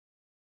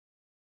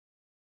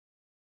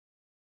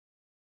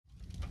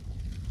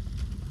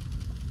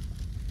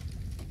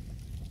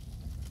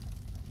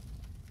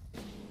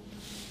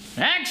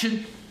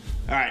Action!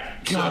 All right.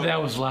 God,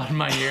 that was loud in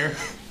my ear.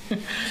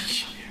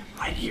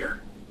 Right here.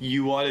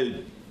 You ought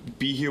to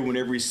be here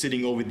whenever he's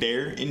sitting over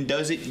there and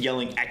does it,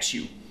 yelling at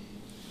you.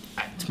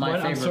 It's my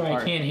favorite I'm sorry,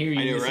 part. I can't hear you.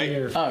 I know, in this right?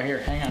 ear. Oh, here,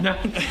 hang on. No.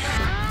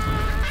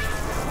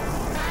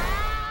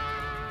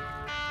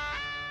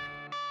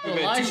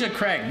 Elijah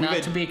Craig,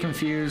 not to be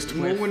confused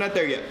with... We're not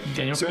there yet.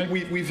 Daniel so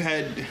Craig? we've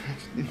had...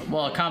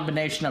 Well, a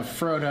combination of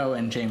Frodo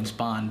and James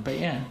Bond, but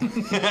yeah.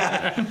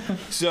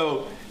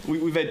 So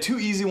we've had 2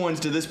 easy ones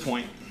to this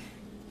point.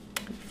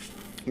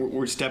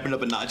 We're stepping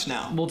up a notch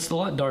now. Well, it's a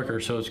lot darker,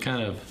 so it's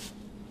kind of...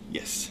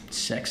 Yes.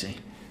 Sexy.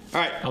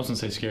 All right. I was going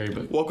to say scary,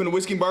 but... Welcome to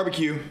Whisky and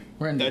BBQ.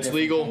 We're in That's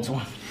legal.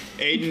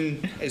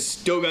 Aiden has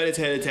still got his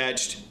head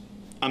attached.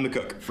 I'm the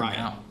cook. Frying.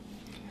 Wow.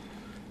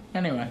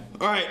 Anyway.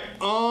 All right.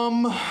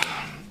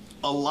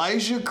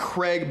 Elijah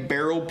Craig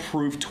barrel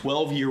proof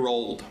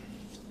 12-year-old.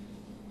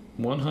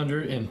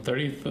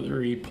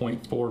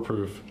 133.4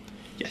 proof.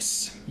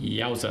 Yes.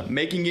 Yowza.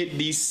 Making it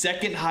the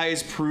second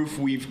highest proof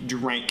we've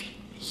drank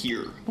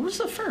here. What was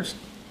the first?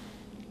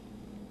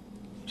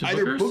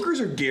 Either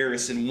Booker's or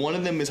Garrison. One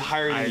of them is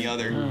higher than the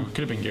other. Could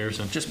have been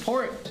Garrison. Just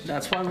pour it.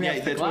 That's why we have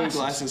the that's why we have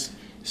glasses. glasses.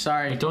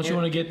 Sorry. But don't you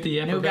want to get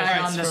the New guy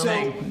on the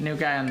effervescence from- thing. New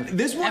guy on the...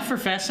 This one-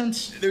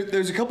 Effervescence?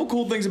 There's a couple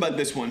cool things about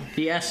this one.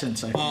 The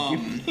essence, I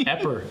think.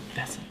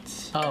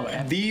 Effervescence. Oh,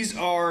 These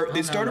are...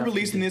 They started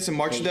releasing this in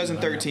March Hate you on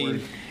that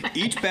 2013.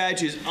 Each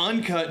batch is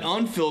uncut,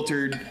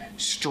 unfiltered,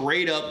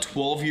 straight up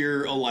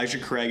 12-year Elijah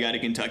Craig out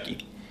of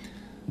Kentucky.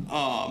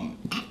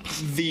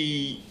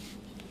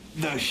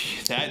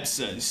 That's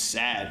a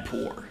sad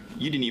pour.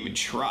 You didn't even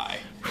try.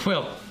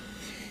 Well,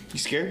 You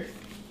scared?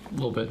 a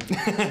little bit.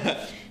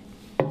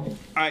 All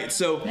right,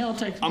 so Yeah, I'll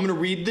take I'm gonna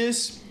read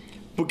this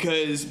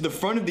because the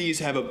front of these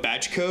have a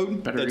batch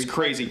code. Better That's read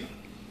crazy.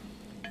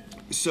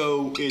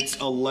 So it's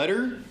a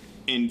letter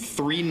and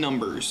 3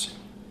 numbers.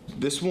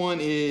 This one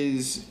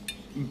is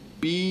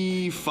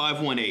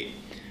B518.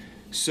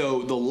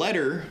 So the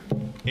letter,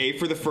 A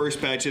for the first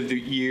batch of the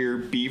year,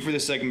 B for the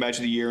second batch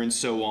of the year, and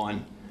so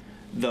on.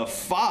 The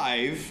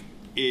 5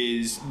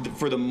 is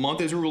for the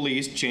month as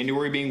released,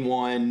 January being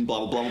 1, blah,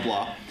 blah, blah, blah,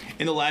 blah.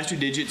 And the last 2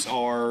 digits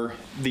are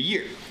the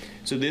year.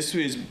 So this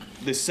was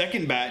the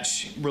second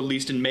batch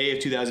released in May of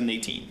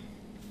 2018.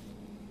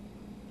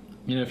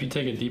 You know, if you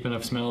take a deep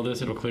enough smell of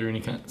this, it'll clear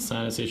any kind of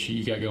sinus issue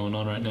you got going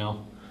on right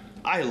now.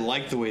 I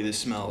like the way this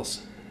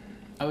smells.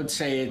 I would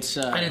say it's...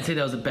 I didn't say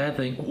that was a bad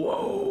thing.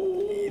 Whoa.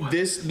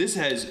 This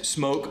has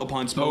smoke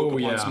upon smoke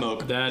upon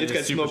smoke. It's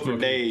got smoke for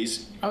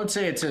days. I would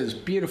say it's as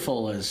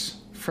beautiful as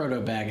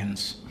Frodo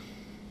Baggins.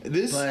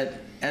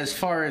 But as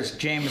far as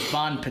James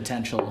Bond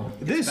potential,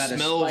 this it's about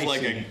smells as like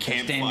spicy a as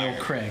campfire. Daniel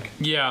Craig.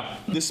 Yeah.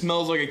 This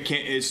smells like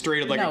it's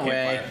straight up like No a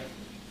campfire. way.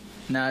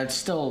 No, it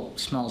still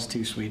smells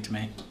too sweet to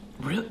me.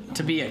 Really?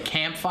 To be a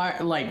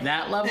campfire, like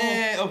that level,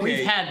 Okay.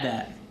 we've had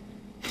that.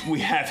 We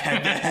have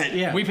had that.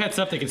 Yeah. We've had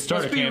stuff that could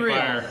start Let's a be real.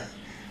 campfire.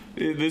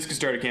 This could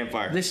start a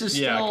campfire. This is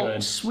Yeah, it still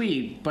could.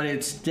 sweet, but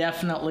it's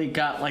definitely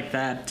got like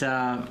that,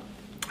 I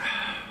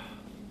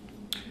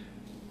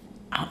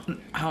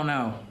don't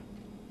know.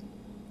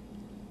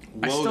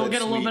 I Whoa, still that's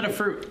get a little sweet. bit of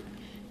fruit.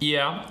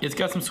 Yeah, it's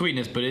got some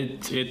sweetness, but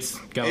it's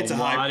got It's a a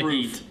lot high of proof.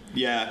 heat.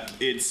 Yeah,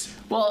 it's...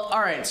 Well, all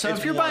right. So It's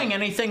if you're warm. buying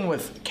anything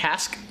with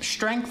cask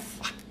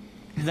strength,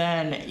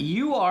 then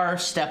you are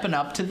stepping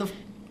up to the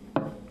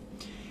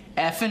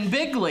effing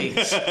big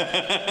leagues.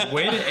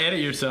 Way to edit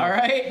yourself. All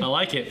right. I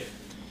like it.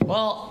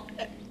 Well,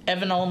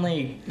 Evan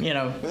only,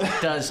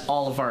 does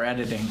all of our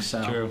editing,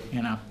 so True.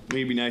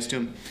 Maybe be nice to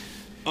him.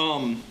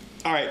 All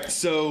right,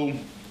 so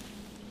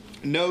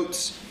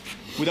notes.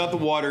 Without the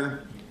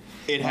water,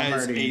 it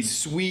has a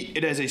sweet.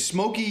 It has a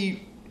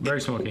smoky,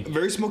 Very smoky.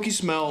 very smoky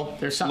smell.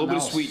 There's a little something bit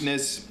else. of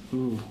sweetness.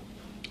 Ooh.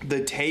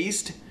 The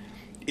taste,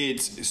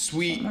 it's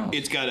sweet. Something else.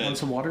 It's got a Want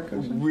some water,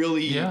 cousin?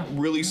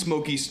 really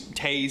smoky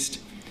taste.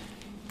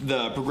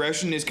 The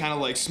progression is kind of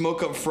like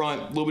smoke up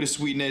front, a little bit of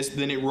sweetness,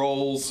 then it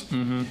rolls,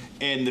 and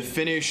the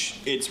finish,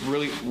 it's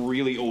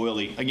really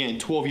oily. Again,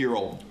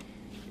 12-year-old.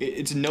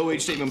 It's a no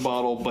age statement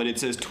bottle, but it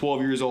says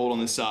 12 years old on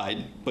the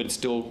side, but it's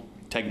still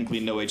technically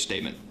a no age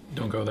statement.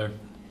 Don't go there.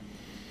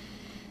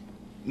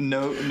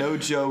 No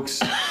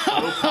jokes, no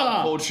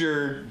pop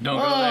culture, Don't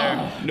go there.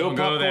 no Don't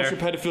pop go there.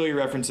 culture pedophilia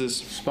references.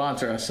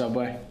 Sponsor us,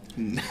 Subway.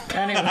 Anyway.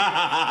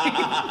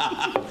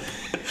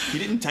 He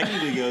didn't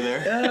technically go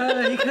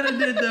there. He could have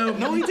did, though.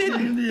 No, he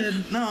didn't. He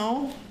did.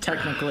 No.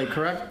 Technically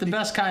correct. The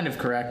best kind of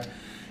correct.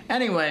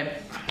 Anyway,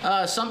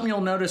 something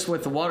you'll notice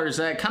with the water is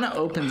that it kind of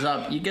opens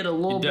up. You get a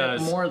little bit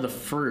more of the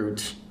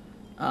fruit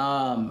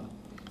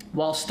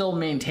while still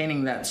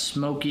maintaining that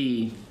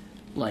smoky,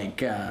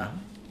 like,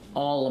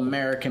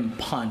 all-American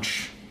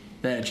punch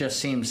that it just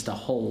seems to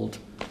hold.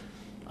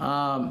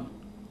 I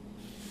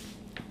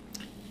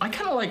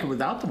kind of like it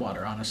without the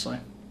water, honestly.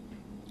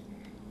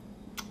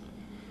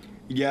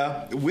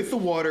 Yeah, with the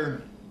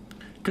water.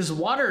 Because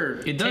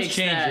water, It does takes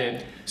change that,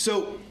 it.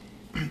 So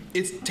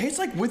it tastes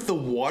like with the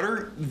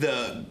water,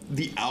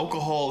 the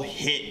alcohol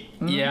hit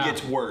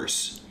gets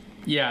worse.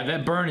 Yeah,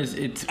 that burn is...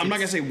 I'm not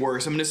going to say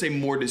worse. I'm going to say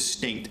more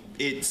distinct.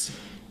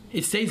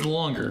 It stays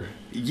longer.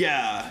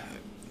 Yeah.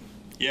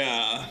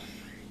 Yeah.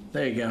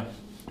 There you go.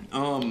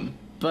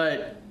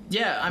 But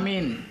yeah, I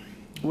mean,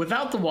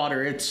 without the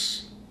water,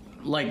 it's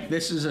like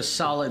this is a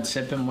solid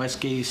sipping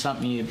whiskey.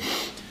 Something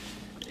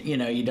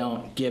you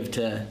don't give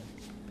to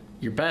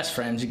your best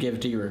friends. You give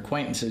to your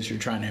acquaintances you're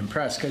trying to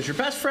impress, because your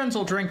best friends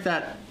will drink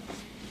that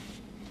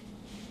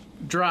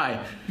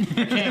dry.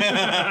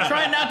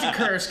 Try not to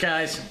curse,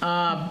 guys.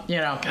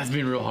 That's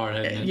been real hard,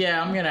 hasn't it?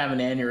 Yeah, I'm gonna have an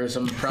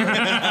aneurysm probably.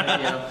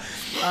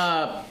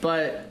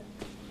 But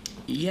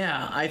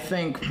yeah, I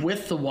think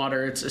with the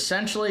water, it's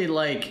essentially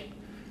like,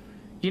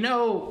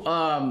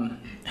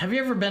 have you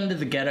ever been to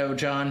the ghetto,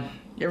 John?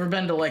 You ever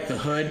been to like the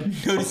hood?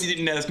 Notice you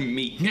didn't ask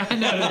me. Yeah, I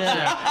noticed.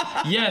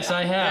 Yeah. Yes,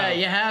 I have. Yeah,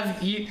 you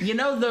have. You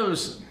know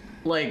those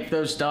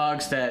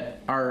dogs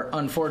that are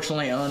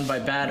unfortunately owned by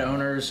bad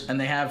owners, and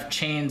they have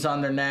chains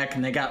on their neck,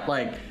 and they got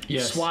like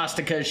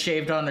swastikas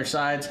shaved on their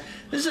sides.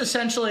 This is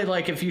essentially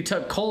like if you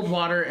took cold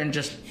water and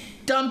just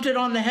dumped it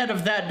on the head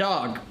of that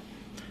dog.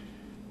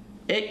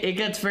 It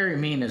gets very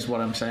mean, is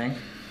what I'm saying.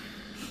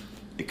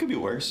 It could be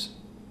worse.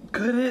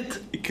 Could it?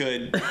 It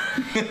could.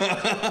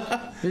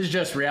 This is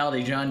just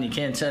reality, John. You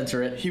can't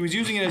censor it. He was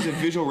using it as a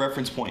visual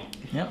reference point.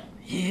 Yep.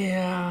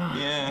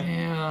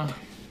 Yeah.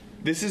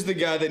 This is the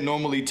guy that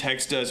normally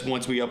texts us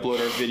once we upload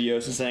our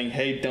videos and saying,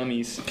 "Hey,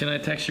 dummies." Can I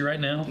text you right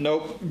now?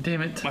 Nope.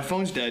 Damn it. My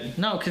phone's dead.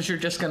 No, because you're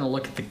just going to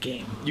look at the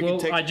game.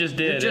 I just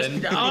did.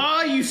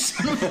 You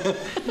son of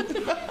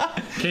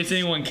in case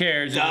anyone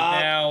cares,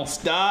 Stop.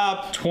 it's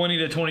now 20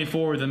 to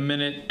 24 with a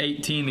minute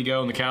 18 to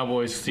go in the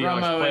Cowboys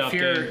Seahawks playoff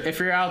game. If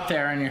you're out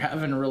there and you're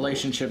having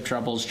relationship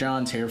troubles,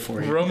 John's here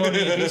for you.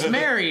 He's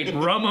married.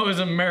 Romo is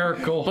a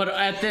miracle. But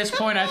at this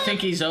point, I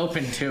think he's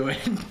open to it.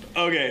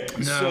 Okay,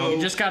 No. so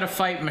You just got to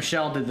fight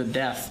Michelle to the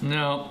death.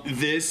 No.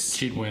 this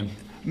She'd win.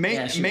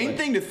 main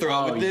thing to throw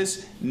out with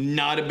this,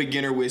 not a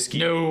beginner whiskey.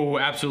 No,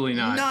 absolutely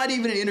not. Not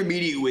even an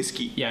intermediate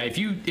whiskey. Yeah,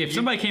 if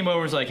somebody came over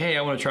and was like, hey,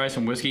 I want to try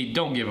some whiskey,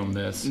 don't give them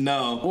this.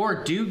 No.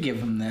 Or do give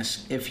him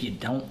this if you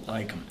don't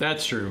like him.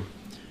 That's true.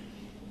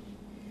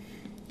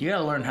 You got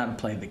to learn how to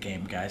play the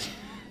game, guys.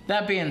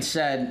 That being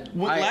said,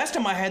 Last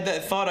time I had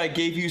that thought, I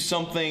gave you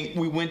something.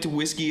 We went to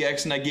Whiskey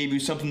X, and I gave you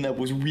something that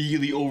was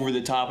really over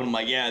the top, and I'm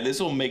like, yeah, this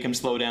will make him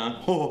slow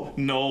down. Oh,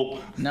 no.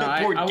 No,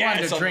 I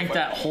wanted to drink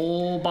that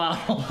whole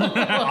bottle.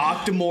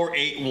 Octomore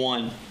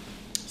 8-1.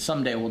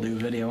 Someday we'll do a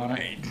video on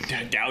it.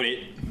 I doubt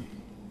it.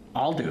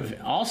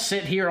 I'll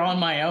sit here on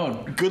my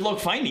own. Good luck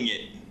finding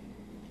it.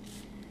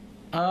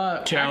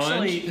 Challenge?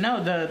 Actually,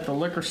 no, the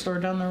liquor store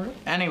down the road.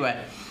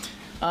 Anyway.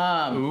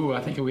 Ooh,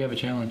 I think we have a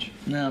challenge.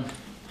 No.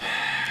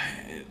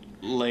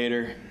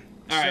 Later.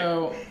 All right.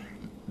 So,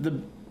 the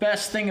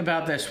best thing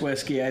about this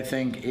whiskey, I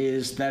think,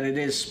 is that it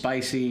is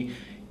spicy.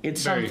 It's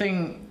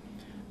something.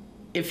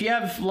 If you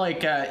have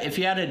if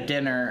you had a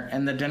dinner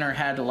and the dinner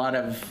had a lot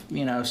of,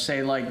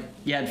 say like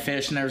you had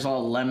fish and there was a lot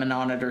of lemon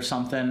on it or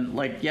something,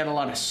 like you had a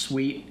lot of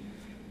sweet.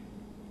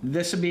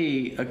 This would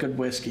be a good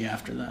whiskey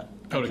after that.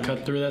 Oh, to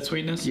cut through that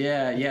sweetness?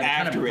 Yeah. After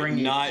kind of bring it,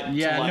 you, not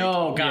yeah, to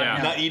no, God, yeah.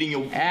 no. Not eating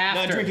it.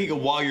 After. Not drinking it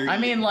while you're. I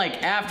mean,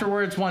 like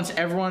afterwards, once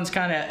everyone's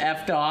kind of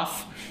effed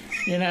off,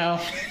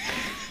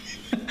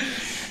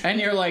 and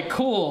you're like,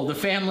 cool, the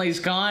family's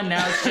gone.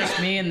 Now it's just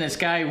me and this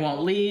guy who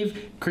won't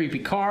leave. Creepy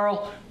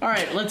Carl. All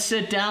right, let's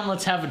sit down.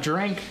 Let's have a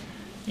drink.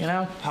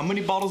 How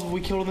many bottles have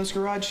we killed in this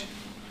garage?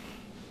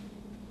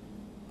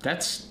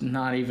 That's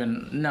not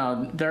even.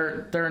 No,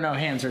 there are no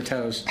hands or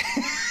toes.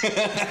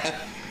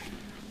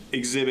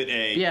 Exhibit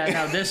A. Yeah,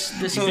 no,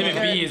 this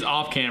Exhibit B is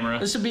off camera.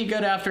 This would be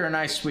good after a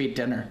nice sweet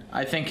dinner.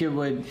 I think it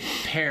would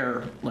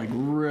pair like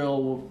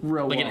real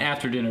well. Like an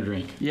after dinner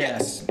drink.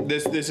 Yes.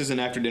 This is an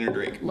after dinner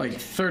drink. Like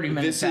 30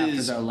 minutes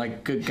after though,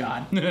 like good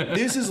God.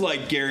 This is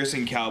like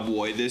Garrison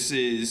Cowboy. This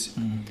is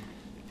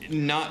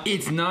not.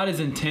 It's not as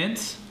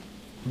intense,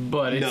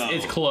 but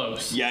it's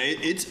close. Yeah,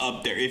 it's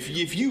up there.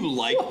 If you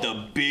like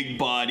the big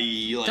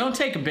body, like, don't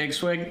take a big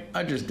swig.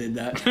 I just did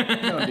that.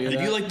 Don't do that.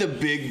 If you like the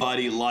big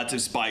body, lots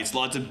of spice,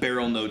 lots of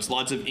barrel notes,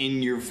 lots of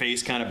in your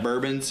face kind of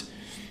bourbons,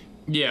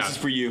 yeah, this is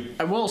for you.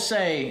 I will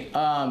say,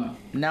 now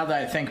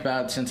that I think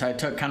about it, since I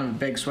took kind of a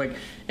big swig,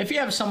 if you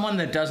have someone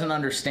that doesn't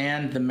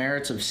understand the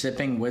merits of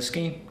sipping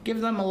whiskey,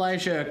 give them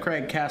Elijah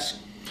Craig Cask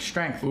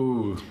Strength.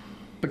 Ooh.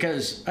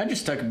 Because I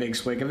just took a big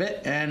swig of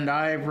it, and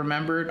I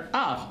remembered,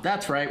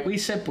 that's right, we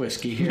sip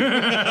whiskey here.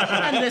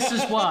 And this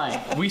is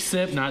why. We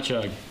sip, not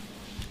chug.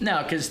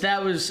 No, because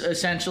that was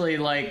essentially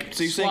like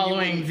So you're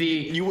swallowing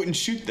saying you wouldn't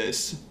shoot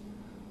this?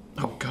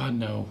 Oh, God,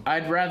 no.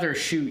 I'd rather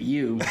shoot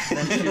you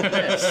than shoot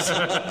this.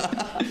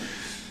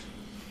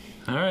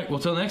 All right, well,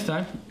 till next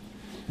time.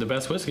 The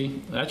best whiskey.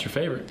 That's your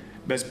favorite.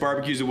 Best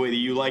barbecue's the way that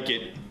you like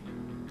it.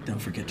 Don't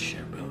forget to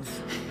share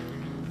both.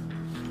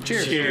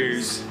 Cheers.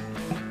 Cheers.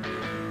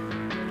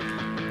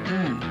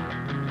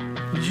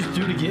 Did you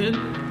do it again?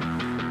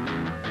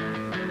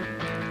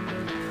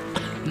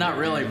 Not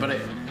really, but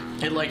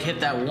it like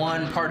hit that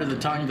one part of the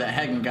tongue that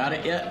hadn't got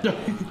it yet.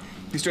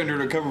 He's trying to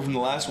recover from the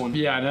last one.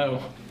 Yeah, I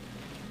know.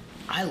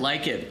 I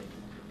like it.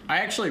 I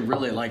actually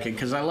really like it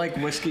because I like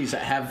whiskeys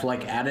that have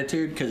like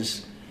attitude,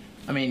 because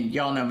I mean,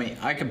 y'all know me.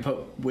 I can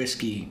put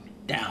whiskey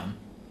down.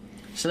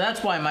 So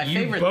that's why my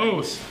favorite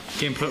both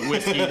can put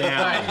whiskey down.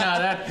 Right,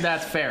 no,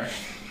 that's fair.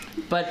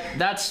 But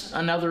that's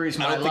another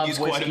reason why I love don't think he's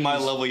whiskeys. quite at my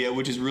level yet,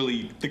 which is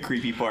really the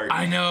creepy part.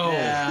 I know.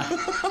 Yeah.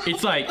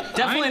 It's like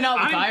definitely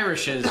not with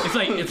Irishes.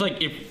 It's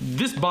like if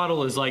this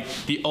bottle is like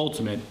the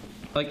ultimate.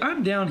 Like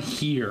I'm down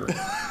here.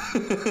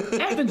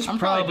 Evan's I'm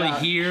probably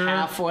about here.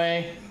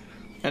 Halfway.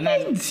 And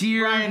then Ryan's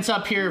here. Ryan's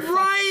up here.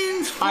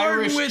 Ryan's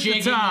Irish with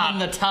jigging the top. on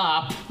the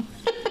top.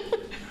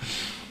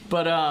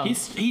 But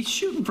he's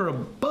shooting for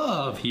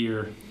above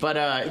here. But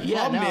The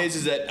problem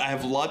is that I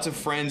have lots of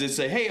friends that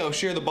say, "Hey, I'll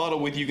share the bottle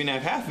with you. You can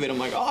have half of it." I'm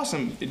like,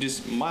 "Awesome!" It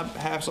just my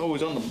half's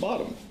always on the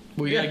bottom.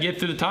 Well, you gotta get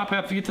through the top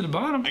half to get to the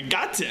bottom. I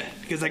got to,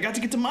 because I got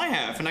to get to my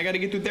half, and I got to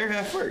get through their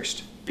half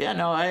first. Yeah,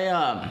 no,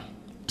 I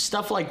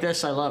stuff like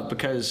this I love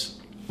because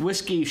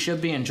whiskey should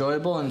be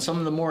enjoyable, and some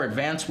of the more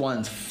advanced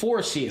ones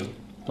force you.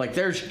 Like,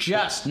 there's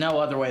just no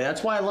other way.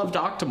 That's why I loved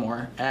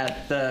Octomore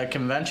at the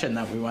convention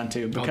that we went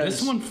to. Because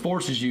this one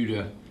forces you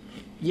to.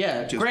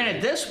 Yeah,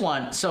 granted, this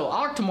one, so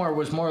Octomore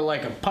was more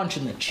like a punch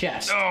in the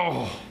chest.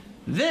 Oh.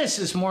 This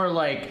is more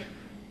like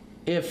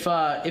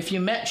if you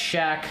met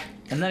Shaq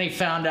and then he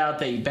found out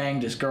that he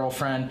banged his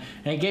girlfriend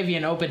and he gave you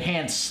an open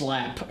hand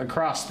slap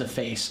across the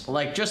face,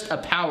 like just a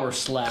power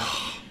slap.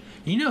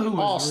 You know who was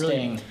all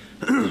really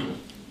sting.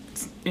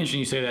 It's interesting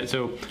you say that.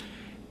 So,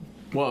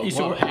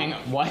 hang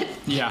on, what?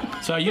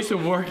 Yeah. So I used to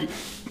work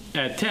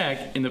at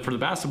Tech for the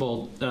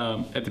basketball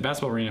at the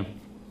basketball arena,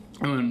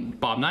 and when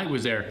Bob Knight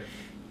was there.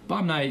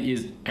 Bob Knight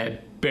is a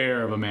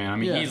bear of a man. I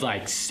mean, he's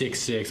like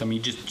 6'6". I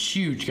mean, just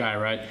huge guy,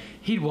 right?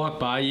 He'd walk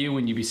by you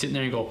and you'd be sitting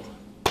there and go,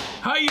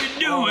 "How you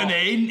doing,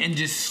 Aiden?" And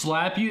just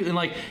slap you. And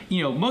like,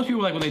 you know, most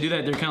people like when they do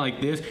that, they're kind of like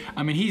this.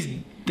 I mean, he's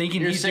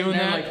thinking he's doing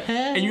that, like,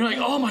 hey. and you're like,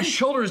 "Oh, my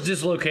shoulder is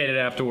dislocated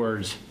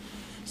afterwards."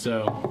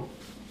 So,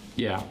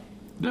 yeah,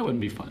 that wouldn't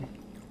be fun.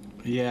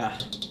 Yeah.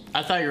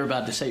 I thought you were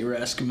about to say you were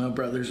Eskimo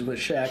Brothers with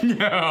Shaq.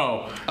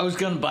 No. I was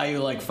going to buy you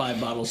like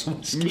 5 bottles of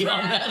whiskey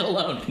on that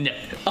alone. No.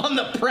 On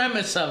the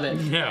premise of it.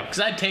 No.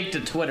 Because I'd take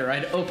to Twitter.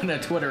 I'd open a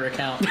Twitter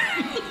account.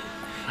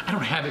 I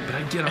don't have it, but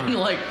I get on it. And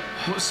like,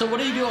 so what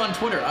do you do on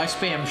Twitter? I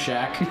spam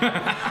Shaq.